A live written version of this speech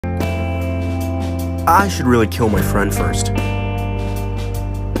I should really kill my friend first.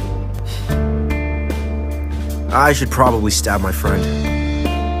 I should probably stab my friend.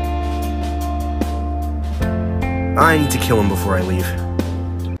 I need to kill him before I leave.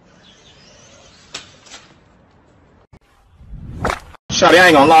 Shawty, I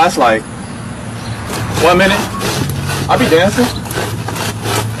ain't gonna lie, it's like 1 minute, I be dancing,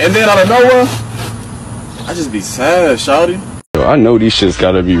 and then out of nowhere, I just be sad, shawty. Yo, I know these shits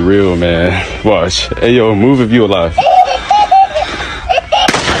gotta be real, man. Watch. Hey, yo, move if you alive.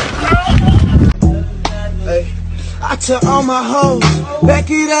 Hey, I tell all my hoes, back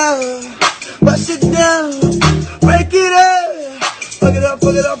it up, bust it down, break it up, fuck it up,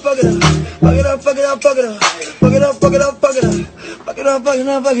 fuck it up, fuck it up, fuck it up, fuck it up, fuck it up, fuck it up, fuck it up, fuck it up, fuck it up, fuck it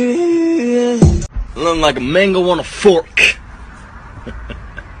up, fuck it up. Looking like a mango on a fork.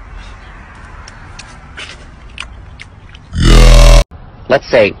 Let's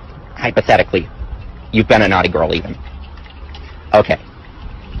say, hypothetically, you've been a naughty girl even. Okay.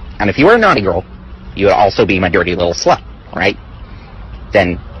 And if you were a naughty girl, you would also be my dirty little slut, right?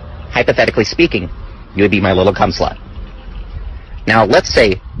 Then, hypothetically speaking, you would be my little cum slut. Now, let's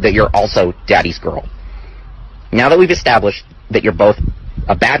say that you're also daddy's girl. Now that we've established that you're both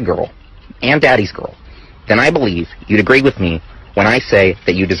a bad girl and daddy's girl, then I believe you'd agree with me when I say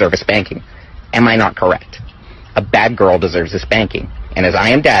that you deserve a spanking. Am I not correct? A bad girl deserves a spanking. And as I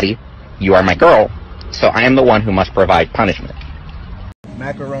am daddy, you are my girl, so I am the one who must provide punishment.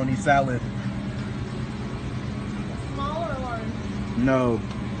 Macaroni salad. Small or large? No,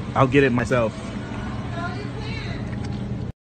 I'll get it myself.